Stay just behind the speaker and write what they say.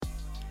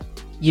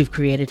You've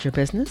created your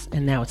business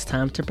and now it's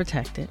time to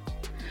protect it.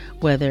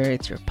 Whether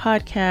it's your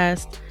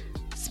podcast,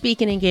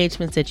 speaking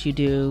engagements that you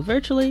do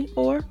virtually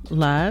or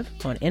live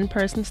on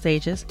in-person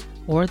stages,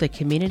 or the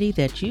community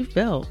that you've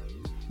built,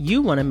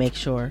 you want to make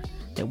sure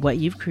that what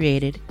you've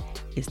created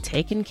is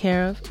taken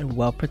care of and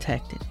well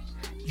protected.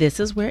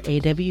 This is where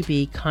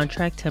AWB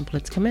contract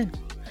templates come in.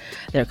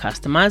 They're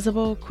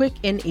customizable, quick,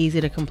 and easy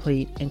to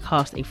complete, and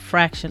cost a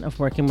fraction of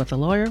working with a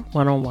lawyer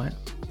one-on-one.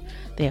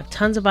 They have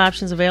tons of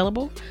options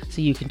available,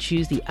 so you can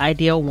choose the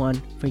ideal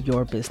one for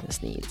your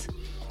business needs.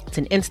 It's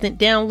an instant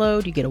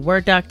download. You get a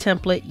Word doc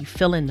template, you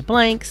fill in the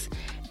blanks,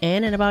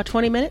 and in about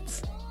 20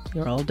 minutes,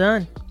 you're all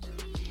done.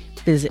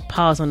 Visit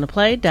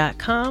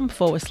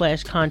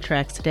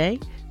pauseontheplay.com/contracts today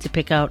to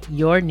pick out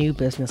your new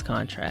business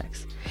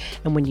contracts.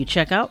 And when you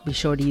check out, be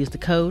sure to use the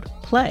code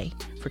PLAY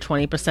for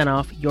 20%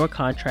 off your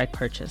contract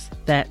purchase.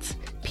 That's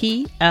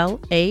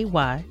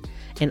PLAY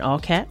in all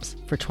caps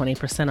for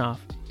 20%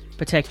 off.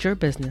 Protect your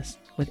business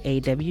with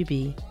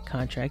AWB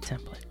contract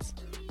templates.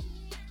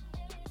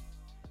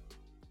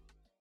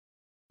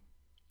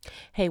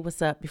 Hey,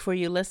 what's up? Before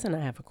you listen,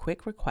 I have a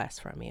quick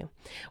request from you.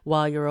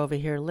 While you're over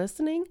here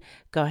listening,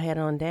 go ahead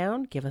on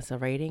down, give us a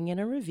rating and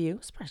a review,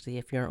 especially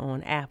if you're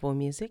on Apple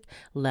Music.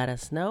 Let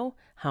us know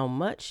how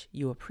much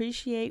you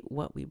appreciate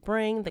what we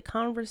bring, the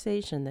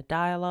conversation, the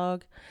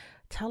dialogue.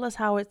 Tell us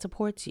how it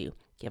supports you.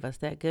 Give us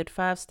that good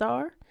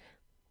 5-star.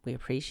 We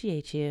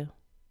appreciate you.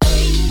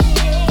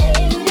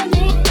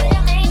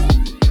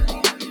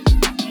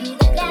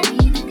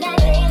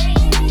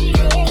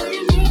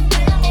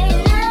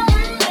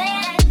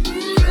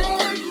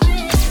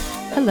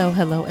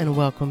 Hello, and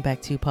welcome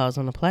back to Pause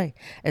on the Play.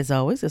 As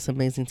always, it's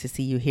amazing to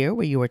see you here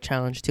where you are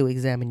challenged to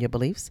examine your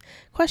beliefs,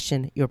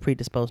 question your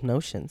predisposed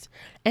notions,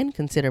 and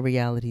consider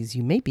realities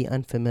you may be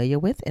unfamiliar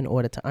with in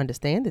order to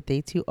understand that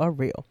they too are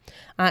real.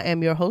 I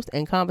am your host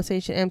and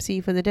conversation MC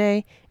for the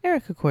day,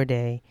 Erica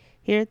Corday,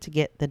 here to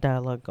get the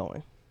dialogue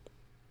going.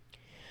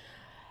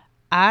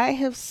 I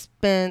have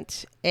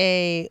spent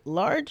a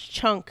large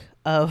chunk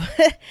of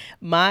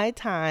my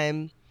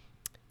time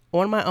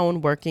on my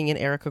own working in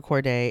Erica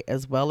Corday,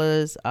 as well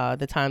as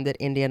the time that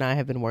Indy and I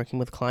have been working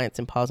with clients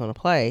in Pause on a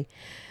Play.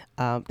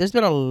 There's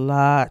been a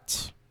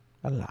lot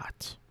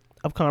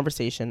of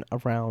conversation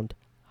around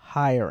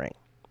hiring.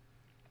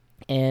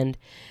 And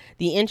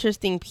the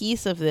interesting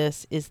piece of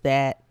this is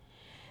that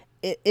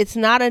it's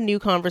not a new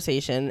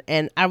conversation,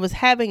 and I was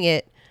having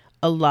it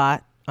a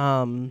lot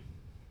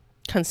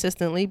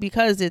consistently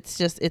because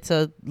it's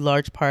a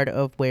large part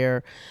of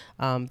where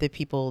the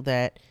people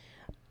that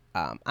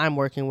I'm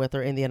working with,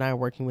 or Indy and I are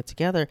working with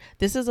together,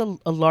 this is a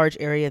large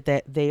area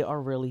that they are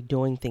really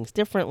doing things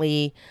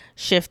differently,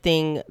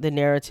 shifting the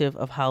narrative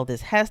of how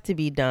this has to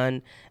be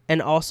done,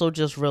 and also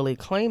just really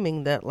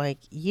claiming that, like,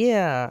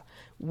 yeah,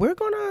 we're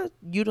going to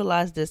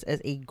utilize this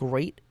as a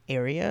great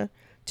area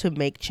to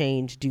make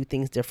change, do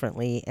things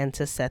differently, and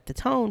to set the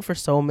tone for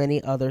so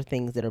many other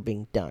things that are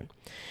being done.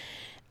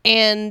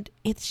 And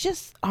it's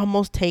just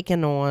almost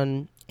taken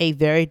on a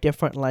very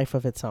different life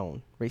of its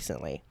own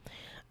recently.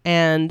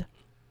 And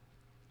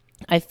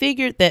I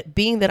figured that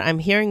being that I'm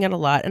hearing it a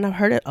lot, and I've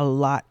heard it a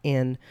lot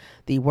in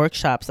the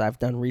workshops I've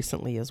done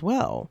recently as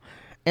well.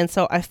 And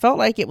so I felt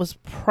like it was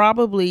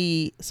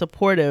probably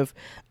supportive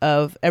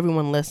of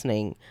everyone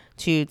listening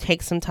to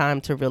take some time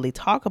to really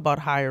talk about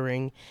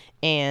hiring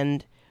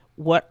and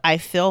what I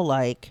feel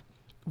like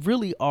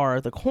really are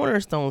the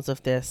cornerstones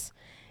of this,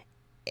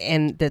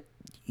 and that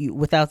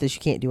without this, you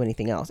can't do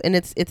anything else. And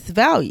it's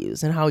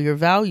values, and how your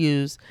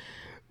values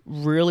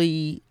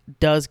really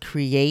does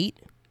create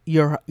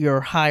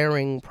your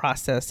hiring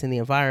process in the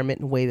environment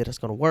and way that it's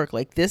going to work.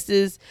 Like this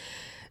is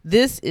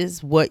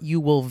what you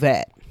will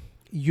vet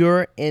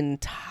your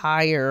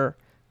entire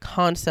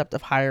concept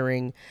of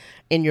hiring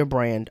in your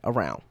brand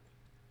around.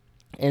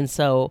 And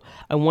so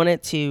I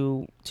wanted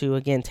to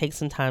again take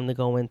some time to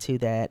go into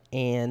that,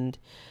 and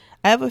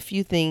I have a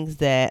few things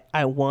that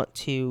I want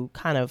to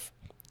kind of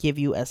give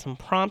you as some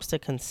prompts to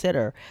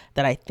consider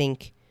that I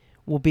think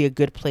will be a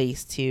good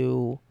place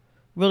to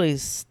really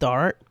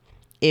start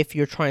if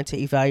you're trying to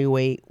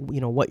evaluate,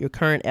 what your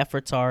current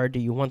efforts are. Do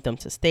you want them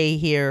to stay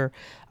here?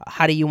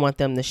 How do you want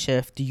them to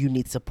shift? Do you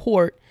need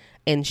support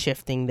in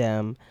shifting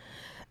them?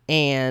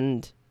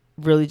 And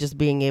really just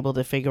being able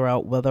to figure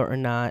out whether or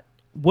not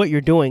what you're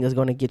doing is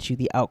going to get you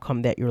the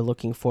outcome that you're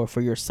looking for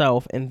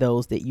yourself and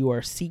those that you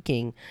are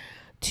seeking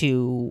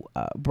to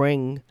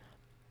bring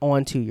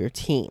onto your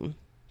team.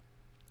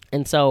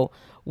 And so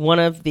I'm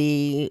going to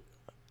say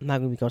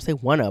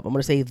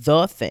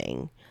the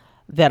thing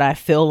that I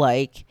feel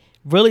like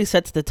really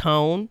sets the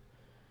tone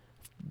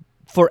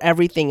for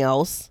everything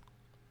else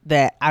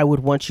that I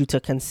would want you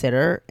to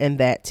consider, and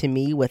that to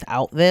me,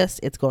 without this,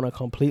 it's going to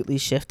completely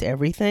shift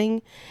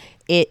everything.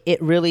 It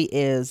really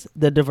is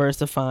the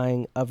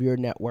diversifying of your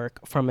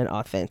network from an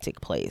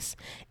authentic place.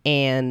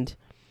 And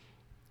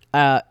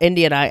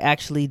Indy and I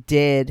actually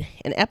did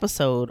an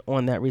episode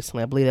on that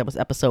recently. I believe that was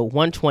episode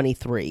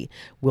 123.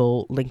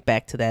 We'll link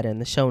back to that in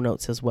the show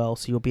notes as well,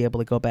 so you'll be able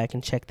to go back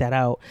and check that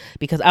out,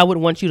 because I would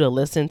want you to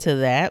listen to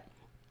that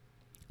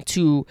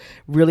to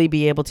really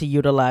be able to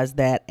utilize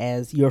that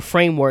as your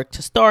framework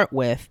to start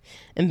with,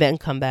 and then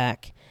come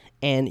back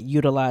and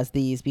utilize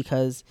these,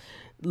 because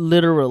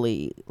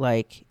literally,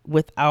 like,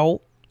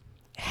 without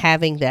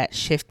having that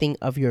shifting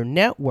of your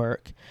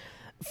network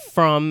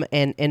from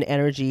an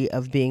energy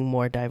of being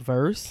more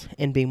diverse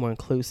and being more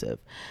inclusive,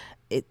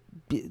 it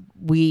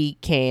we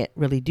can't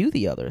really do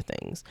the other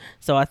things.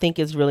 So I think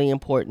it's really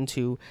important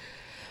to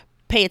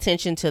pay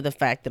attention to the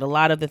fact that a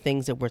lot of the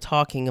things that we're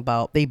talking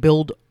about, they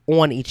build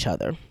on each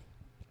other.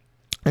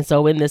 And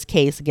so in this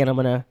case, again, I'm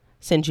going to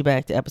send you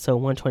back to episode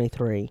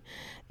 123,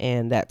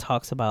 and that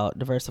talks about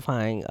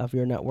diversifying of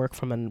your network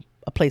from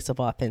a place of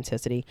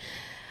authenticity.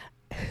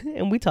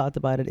 And we talked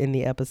about it in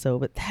the episode,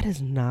 but that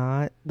is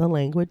not the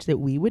language that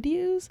we would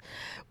use.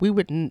 We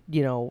would,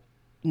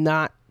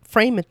 not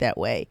frame it that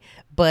way,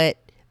 but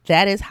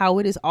that is how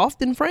it is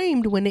often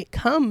framed when it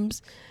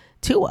comes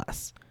to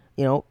us.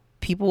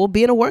 People will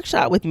be in a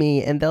workshop with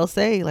me and they'll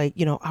say, like,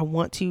 I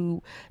want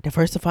to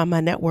diversify my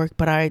network,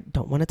 but I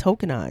don't want to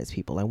tokenize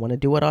people. I want to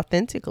do it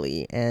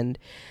authentically. And,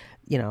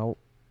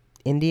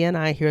 India and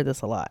I hear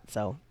this a lot.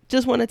 So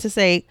just wanted to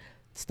say,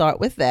 start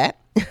with that.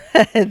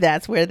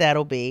 That's where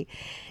that'll be.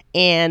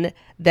 And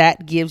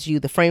that gives you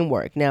the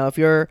framework. Now, if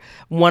you're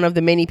one of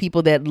the many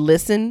people that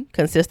listen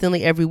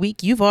consistently every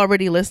week, you've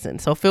already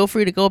listened. So feel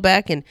free to go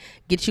back and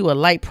get you a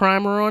light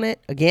primer on it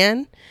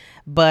again.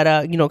 But,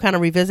 kind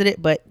of revisit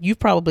it. But you've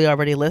probably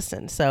already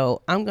listened.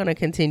 So I'm going to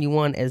continue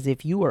on as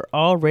if you are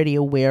already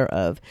aware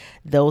of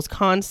those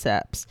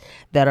concepts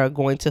that are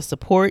going to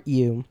support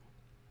you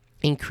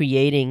in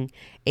creating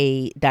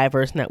a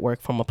diverse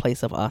network from a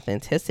place of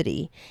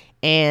authenticity.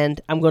 And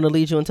I'm going to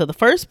lead you into the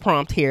first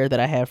prompt here that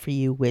I have for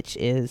you, which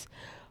is,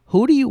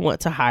 who do you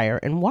want to hire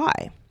and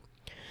why?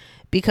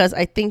 Because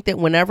I think that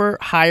whenever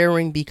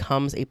hiring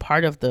becomes a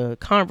part of the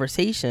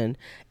conversation,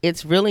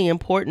 it's really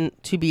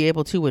important to be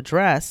able to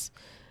address,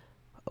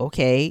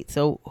 okay,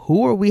 so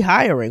who are we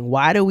hiring?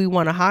 Why do we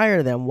want to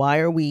hire them? Why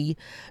are we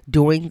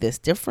doing this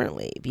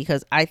differently?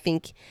 Because I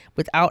think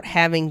without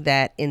having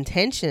that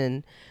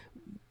intention,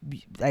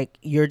 like,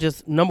 you're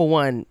just, number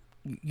one,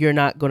 you're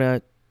not going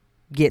to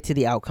get to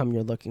the outcome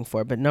you're looking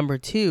for. But number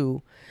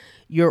two,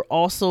 you're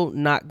also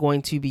not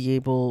going to be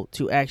able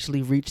to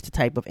actually reach the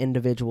type of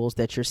individuals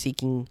that you're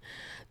seeking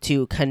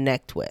to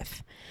connect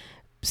with.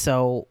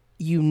 So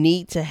you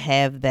need to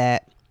have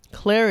that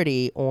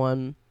clarity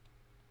on,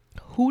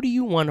 who do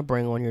you want to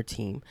bring on your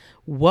team?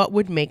 What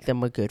would make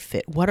them a good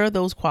fit? What are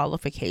those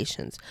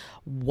qualifications?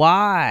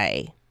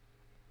 Why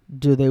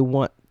do they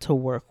want to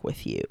work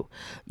with you?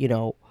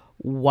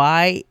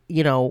 Why,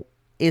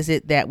 is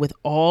it that with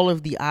all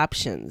of the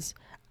options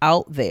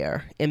out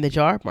there in the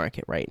job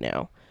market right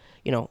now,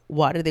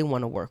 why do they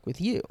want to work with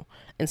you?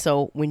 And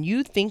so when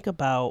you think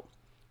about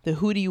the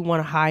who do you want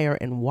to hire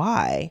and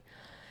why,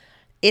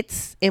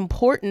 it's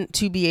important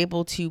to be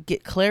able to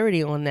get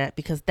clarity on that,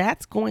 because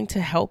that's going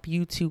to help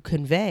you to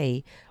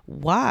convey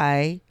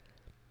why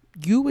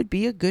you would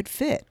be a good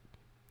fit.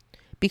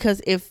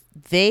 Because if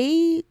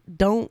they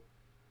don't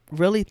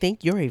really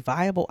think you're a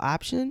viable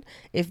option,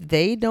 if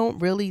they don't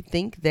really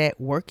think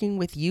that working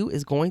with you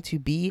is going to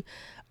be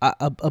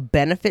a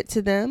benefit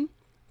to them,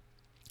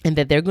 and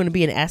that they're going to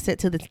be an asset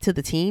to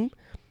the team,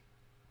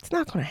 it's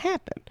not going to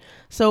happen.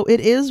 So it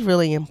is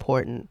really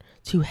important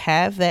to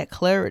have that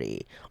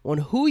clarity on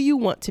who you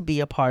want to be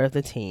a part of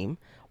the team,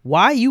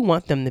 why you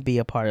want them to be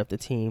a part of the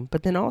team,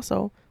 but then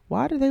also,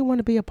 why do they want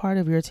to be a part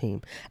of your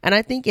team? And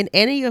I think in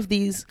any of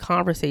these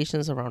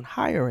conversations around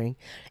hiring,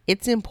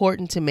 it's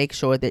important to make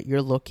sure that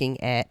you're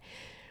looking at,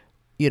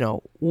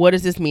 what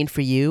does this mean for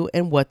you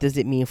and what does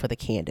it mean for the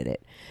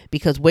candidate?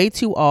 Because way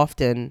too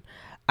often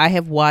I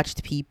have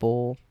watched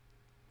people,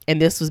 and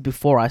this was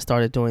before I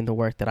started doing the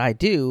work that I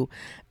do,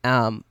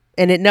 and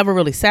it never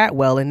really sat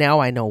well, and now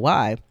I know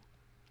why.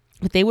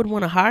 But they would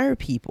want to hire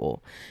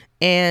people,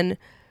 and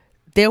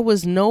there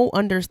was no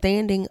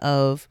understanding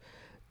of,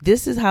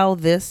 this is how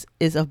this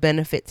is of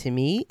benefit to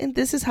me, and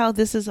this is how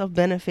this is of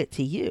benefit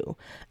to you.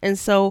 And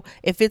so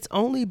if it's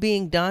only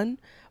being done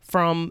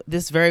from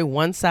this very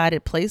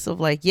one-sided place of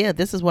like, yeah,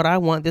 this is what I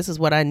want, this is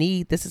what I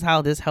need, this is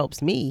how this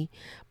helps me,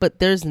 but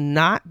there's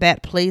not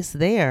that place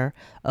there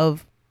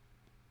of,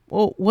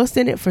 well, what's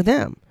in it for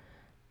them?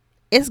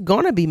 It's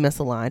going to be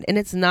misaligned, and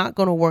it's not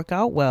going to work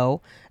out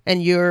well.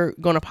 And you're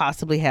going to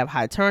possibly have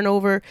high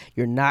turnover.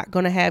 You're not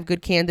going to have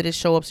good candidates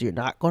show up. So you're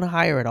not going to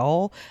hire at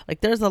all.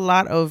 Like, there's a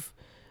lot of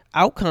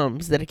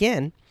outcomes that,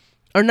 again,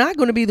 are not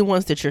going to be the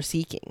ones that you're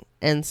seeking.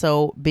 And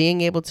so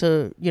being able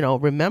to,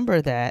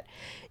 remember that,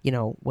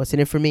 what's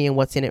in it for me and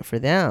what's in it for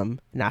them,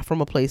 not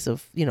from a place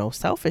of,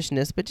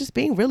 selfishness, but just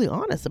being really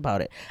honest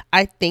about it.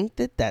 I think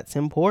that that's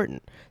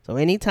important. So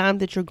anytime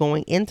that you're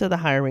going into the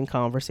hiring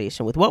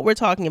conversation with what we're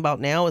talking about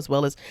now, as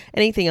well as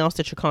anything else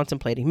that you're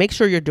contemplating, make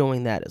sure you're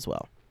doing that as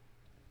well.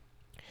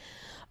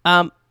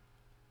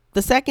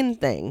 The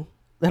second thing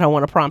that I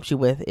want to prompt you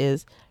with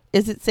is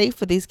it safe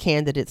for these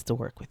candidates to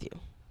work with you?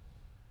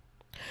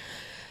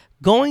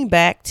 Going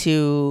back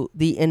to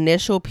the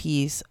initial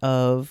piece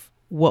of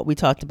what we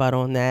talked about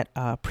on that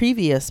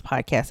previous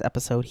podcast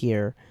episode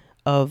here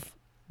of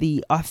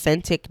the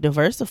authentic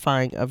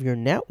diversifying of your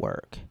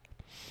network.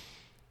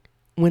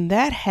 When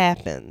that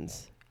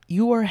happens,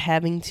 you are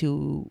having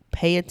to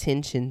pay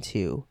attention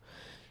to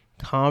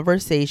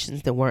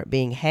conversations that weren't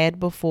being had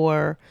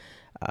before,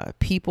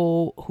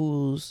 people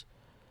whose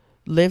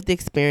lived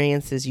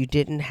experiences you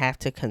didn't have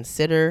to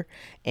consider,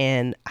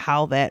 and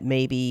how that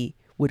maybe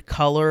would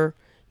color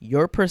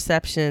your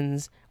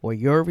perceptions or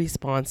your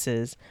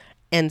responses.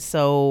 And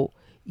so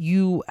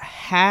you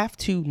have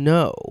to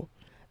know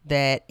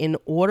that in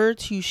order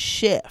to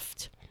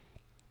shift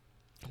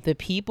the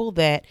people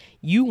that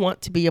you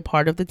want to be a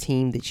part of the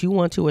team, that you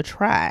want to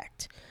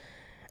attract,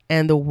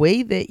 and the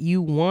way that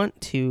you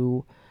want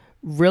to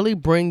really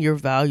bring your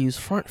values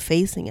front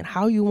facing, and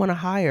how you want to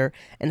hire,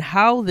 and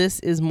how this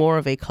is more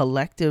of a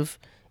collective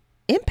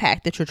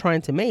impact that you're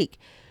trying to make,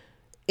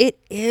 it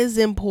is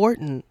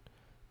important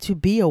to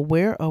be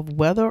aware of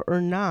whether or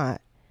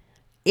not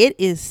it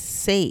is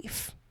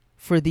safe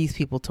for these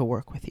people to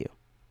work with you.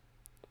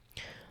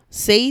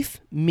 Safe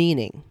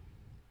meaning,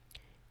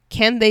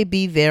 can they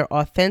be their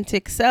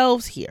authentic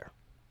selves here?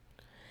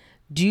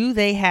 Do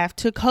they have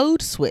to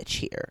code switch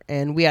here?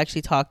 And we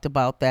actually talked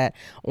about that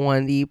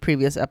on the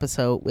previous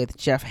episode with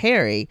Jeff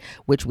Harry,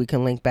 which we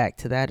can link back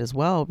to that as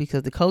well,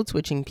 because the code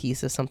switching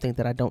piece is something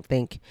that I don't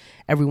think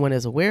everyone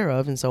is aware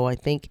of. And so I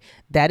think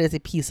that is a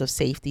piece of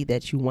safety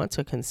that you want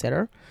to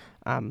consider.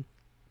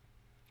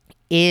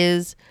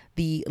 Is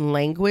the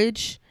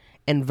language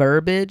and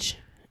verbiage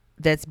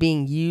that's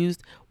being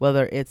used,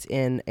 whether it's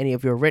in any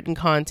of your written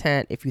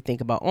content, if you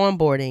think about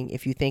onboarding,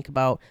 if you think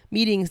about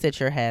meetings that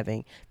you're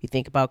having, if you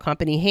think about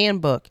company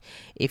handbook,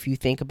 if you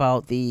think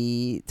about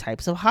the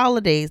types of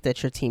holidays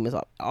that your team is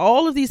on,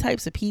 all of these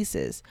types of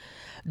pieces,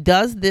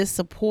 does this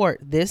support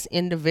this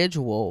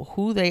individual,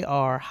 who they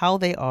are, how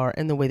they are,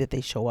 and the way that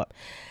they show up?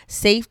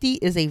 Safety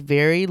is a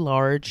very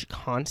large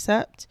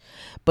concept,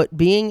 but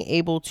being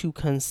able to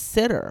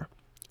consider,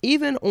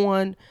 even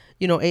on,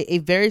 a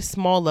very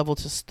small level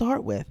to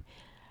start with,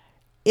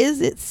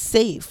 is it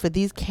safe for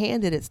these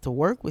candidates to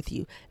work with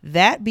you?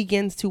 That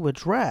begins to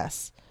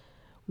address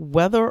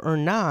whether or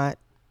not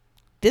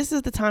this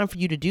is the time for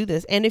you to do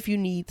this, and if you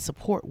need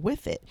support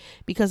with it.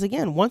 Because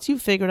again, once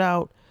you've figured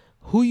out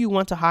who you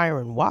want to hire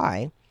and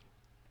why,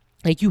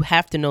 you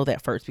have to know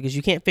that first, because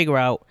you can't figure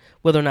out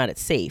whether or not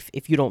it's safe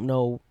if you don't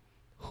know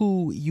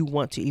who you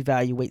want to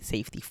evaluate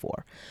safety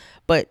for.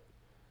 But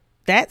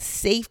that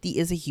safety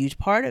is a huge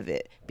part of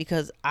it,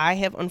 because I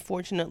have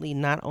unfortunately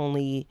not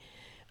only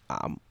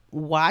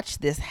watch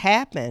this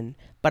happen,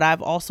 but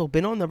I've also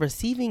been on the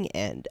receiving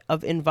end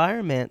of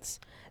environments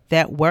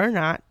that were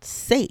not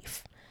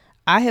safe.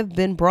 I have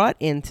been brought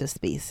into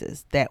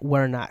spaces that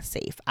were not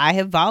safe. I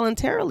have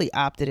voluntarily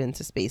opted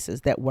into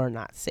spaces that were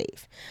not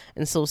safe.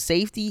 And so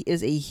safety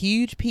is a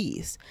huge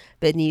piece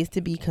that needs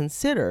to be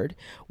considered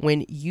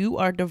when you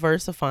are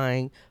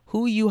diversifying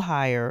who you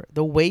hire,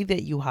 the way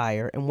that you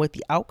hire, and what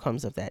the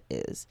outcomes of that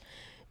is.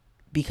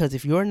 Because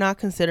if you're not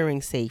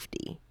considering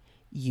safety,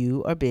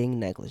 you are being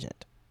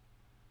negligent.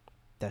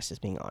 That's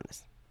just being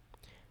honest.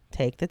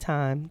 Take the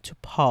time to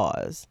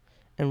pause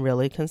and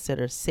really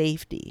consider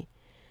safety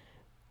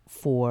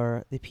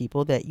for the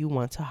people that you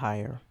want to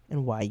hire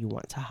and why you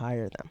want to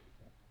hire them.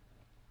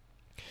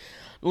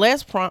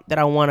 Last prompt that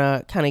I want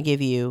to kind of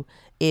give you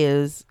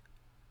is,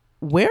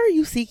 where are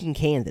you seeking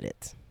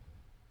candidates?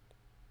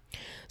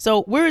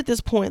 So we're at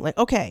this point,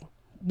 okay,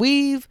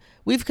 we've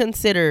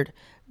considered,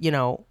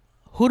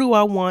 who do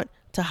I want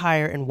to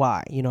hire and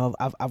why?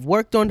 I've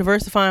worked on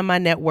diversifying my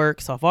network,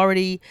 so I've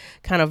already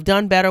kind of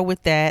done better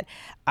with that.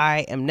 I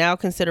am now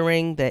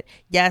considering that,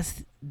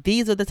 yes,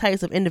 these are the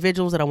types of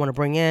individuals that I want to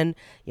bring in.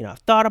 I've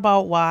thought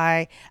about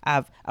why.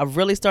 I've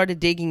really started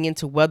digging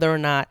into whether or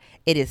not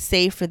it is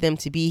safe for them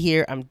to be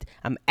here.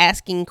 I'm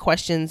asking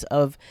questions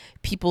of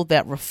people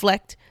that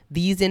reflect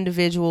these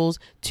individuals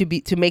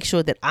to make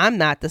sure that I'm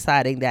not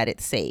deciding that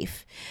it's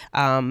safe,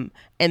 and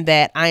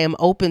that I am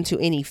open to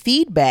any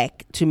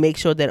feedback to make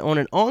sure that on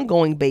an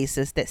ongoing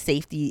basis that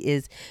safety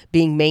is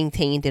being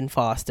maintained and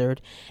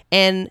fostered.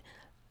 And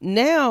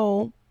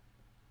now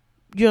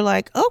you're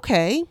like,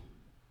 okay,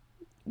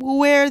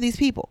 where are these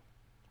people?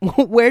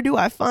 Where do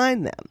I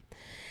find them?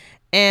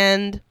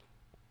 And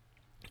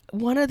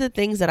one of the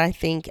things that I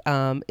think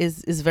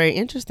is very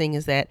interesting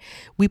is that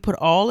we put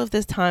all of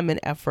this time and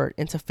effort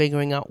into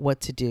figuring out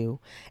what to do,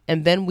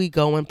 and then we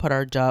go and put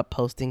our job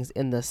postings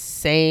in the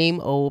same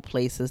old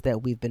places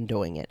that we've been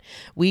doing it.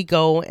 We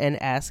go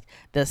and ask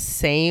the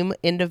same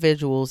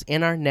individuals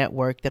in our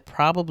network that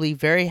probably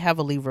very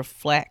heavily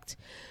reflect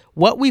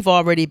what we've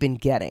already been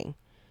getting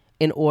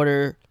in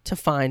order to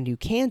find new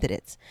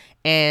candidates.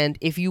 And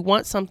if you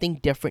want something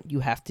different, you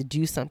have to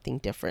do something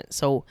different.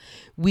 So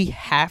we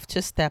have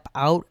to step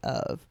out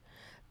of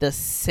the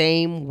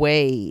same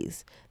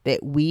ways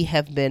that we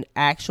have been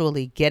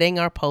actually getting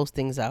our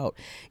postings out,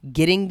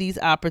 getting these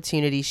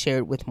opportunities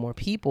shared with more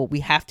people.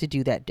 We have to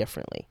do that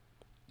differently.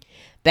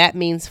 That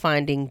means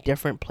finding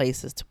different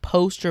places to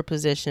post your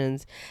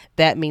positions.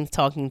 That means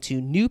talking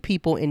to new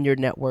people in your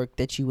network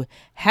that you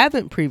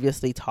haven't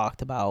previously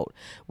talked about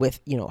with,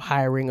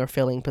 hiring or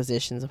filling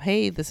positions of,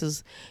 hey, this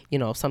is,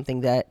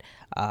 something that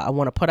I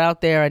want to put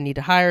out there. I need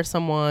to hire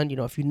someone.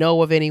 If you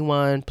know of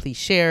anyone, please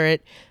share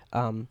it.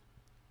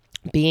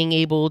 Being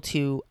able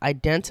to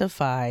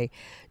identify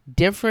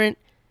different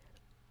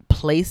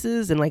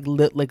places and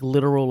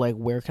literal,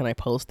 where can I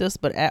post this,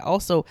 but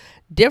also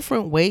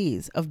different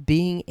ways of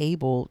being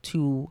able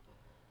to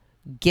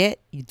get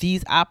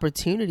these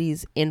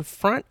opportunities in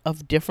front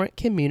of different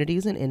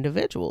communities and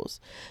individuals.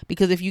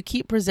 Because if you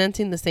keep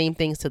presenting the same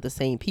things to the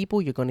same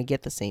people, you're going to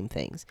get the same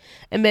things.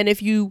 And then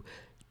if you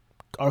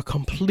are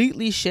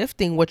completely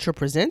shifting what you're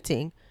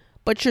presenting,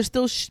 but you're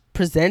still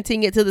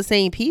presenting it to the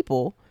same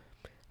people,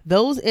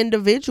 those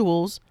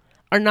individuals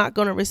are not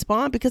going to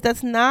respond because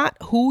that's not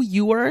who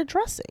you are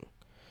addressing.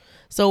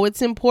 So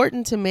it's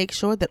important to make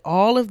sure that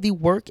all of the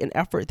work and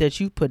effort that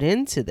you put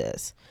into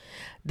this,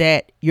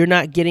 that you're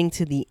not getting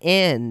to the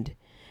end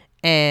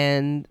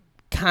and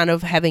kind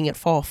of having it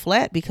fall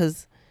flat,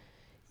 because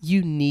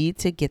you need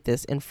to get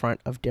this in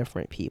front of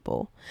different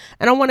people.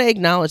 And I want to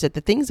acknowledge that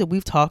the things that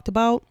we've talked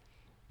about,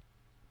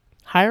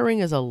 hiring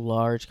is a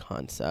large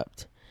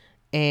concept.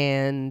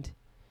 And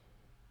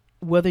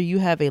whether you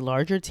have a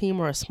larger team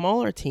or a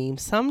smaller team,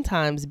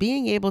 sometimes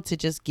being able to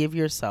just give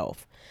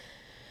yourself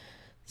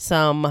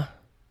some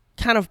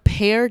kind of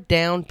pared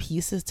down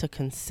pieces to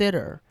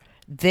consider,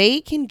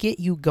 they can get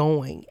you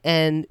going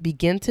and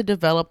begin to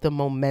develop the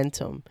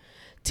momentum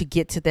to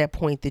get to that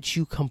point that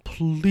you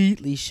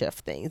completely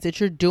shift things, that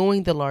you're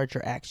doing the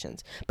larger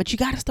actions. But you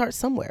got to start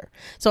somewhere.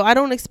 So I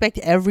don't expect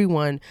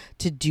everyone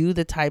to do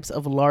the types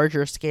of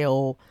larger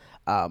scale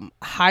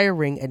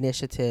hiring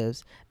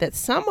initiatives that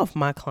some of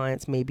my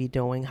clients may be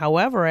doing.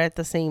 However, at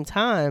the same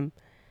time,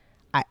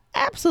 I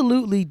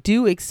absolutely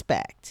do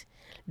expect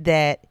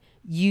that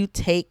you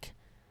take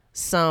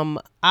some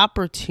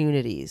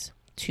opportunities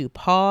to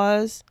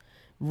pause,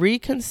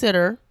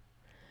 reconsider,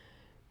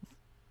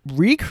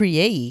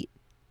 recreate,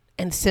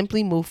 and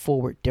simply move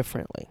forward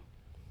differently.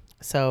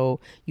 So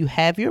you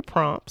have your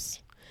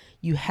prompts,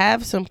 you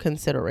have some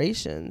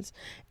considerations,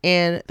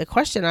 and the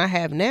question I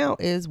have now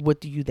is, what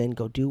do you then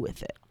go do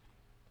with it?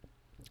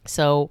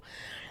 So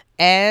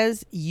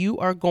as you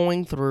are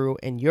going through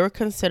and you're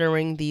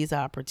considering these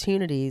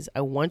opportunities,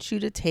 I want you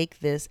to take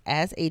this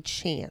as a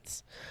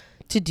chance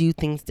to do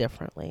things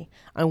differently.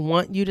 I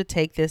want you to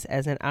take this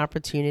as an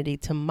opportunity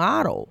to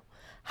model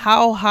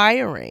how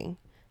hiring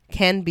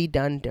can be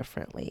done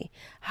differently,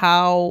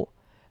 how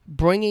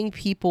bringing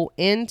people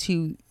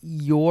into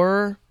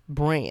your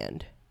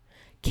brand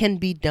can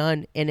be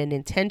done in an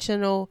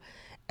intentional,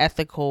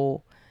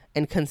 ethical,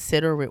 and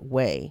considerate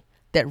way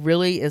that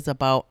really is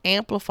about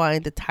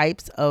amplifying the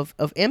types of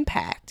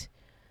impact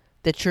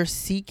that you're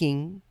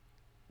seeking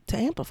to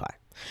amplify.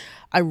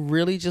 I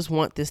really just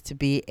want this to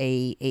be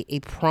a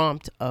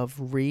prompt of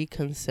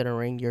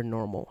reconsidering your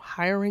normal.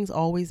 Hiring's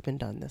always been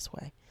done this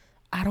way.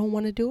 I don't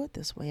want to do it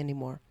this way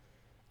anymore,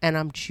 and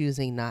I'm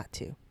choosing not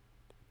to.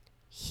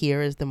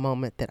 Here is the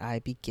moment that I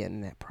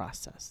begin that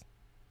process.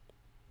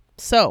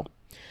 So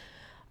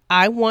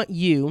I want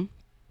you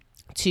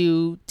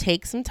to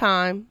take some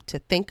time to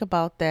think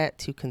about that,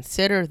 to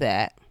consider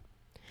that.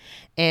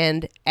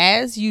 And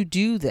as you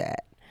do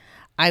that,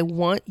 I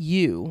want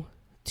you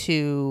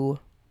to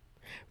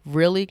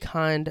really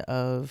kind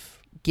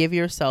of give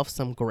yourself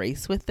some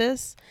grace with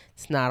this.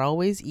 It's not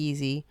always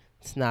easy.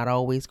 It's not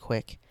always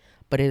quick,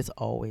 but it is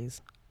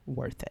always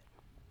worth it.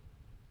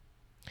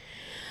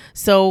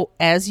 So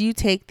as you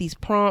take these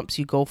prompts,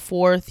 you go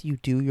forth, you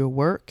do your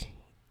work,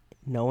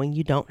 knowing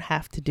you don't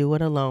have to do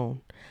it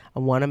alone. I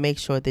want to make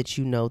sure that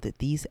you know that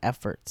these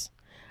efforts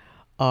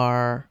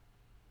are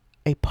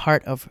a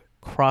part of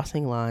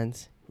crossing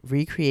lines,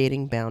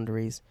 recreating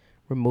boundaries,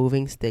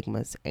 removing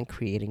stigmas, and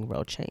creating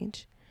real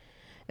change.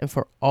 And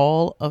for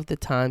all of the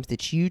times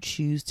that you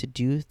choose to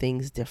do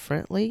things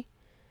differently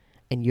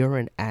and you're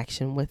in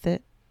action with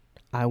it,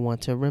 I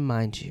want to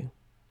remind you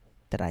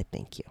that I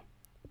thank you.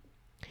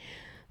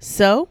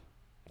 So,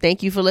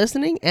 thank you for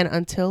listening, and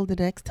until the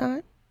next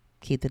time,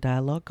 keep the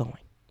dialogue going.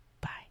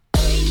 Bye.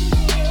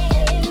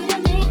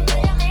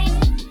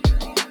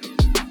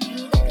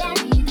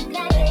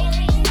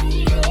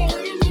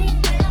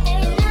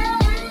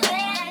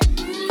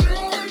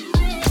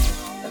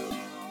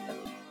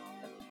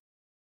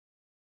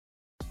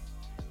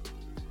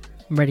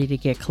 Ready to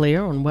get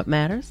clear on what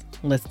matters?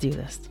 Let's do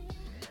this.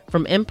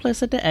 From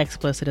Implicit to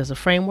Explicit is a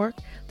framework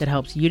that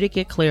helps you to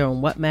get clear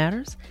on what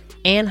matters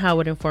and how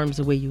it informs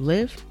the way you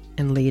live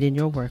and lead in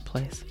your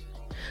workplace.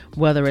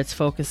 Whether it's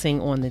focusing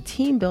on the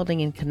team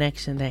building and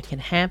connection that can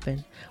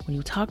happen when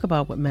you talk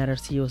about what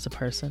matters to you as a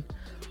person,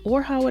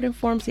 or how it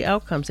informs the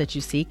outcomes that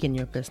you seek in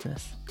your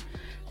business,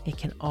 it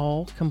can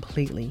all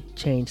completely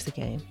change the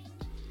game.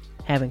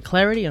 Having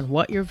clarity on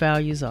what your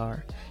values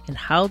are and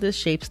how this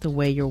shapes the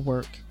way your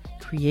work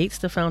creates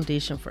the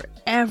foundation for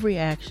every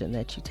action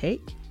that you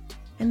take,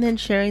 and then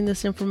sharing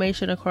this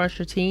information across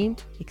your team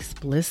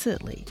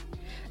explicitly.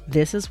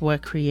 This is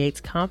what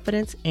creates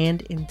confidence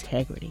and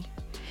integrity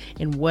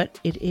in what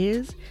it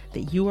is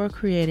that you are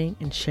creating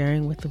and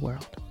sharing with the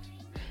world.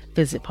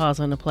 Visit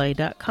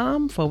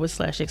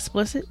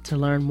pauseontheplay.com/explicit to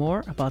learn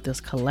more about this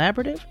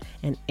collaborative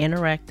and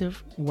interactive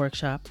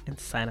workshop and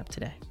sign up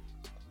today.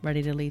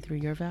 Ready to lead through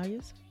your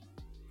values?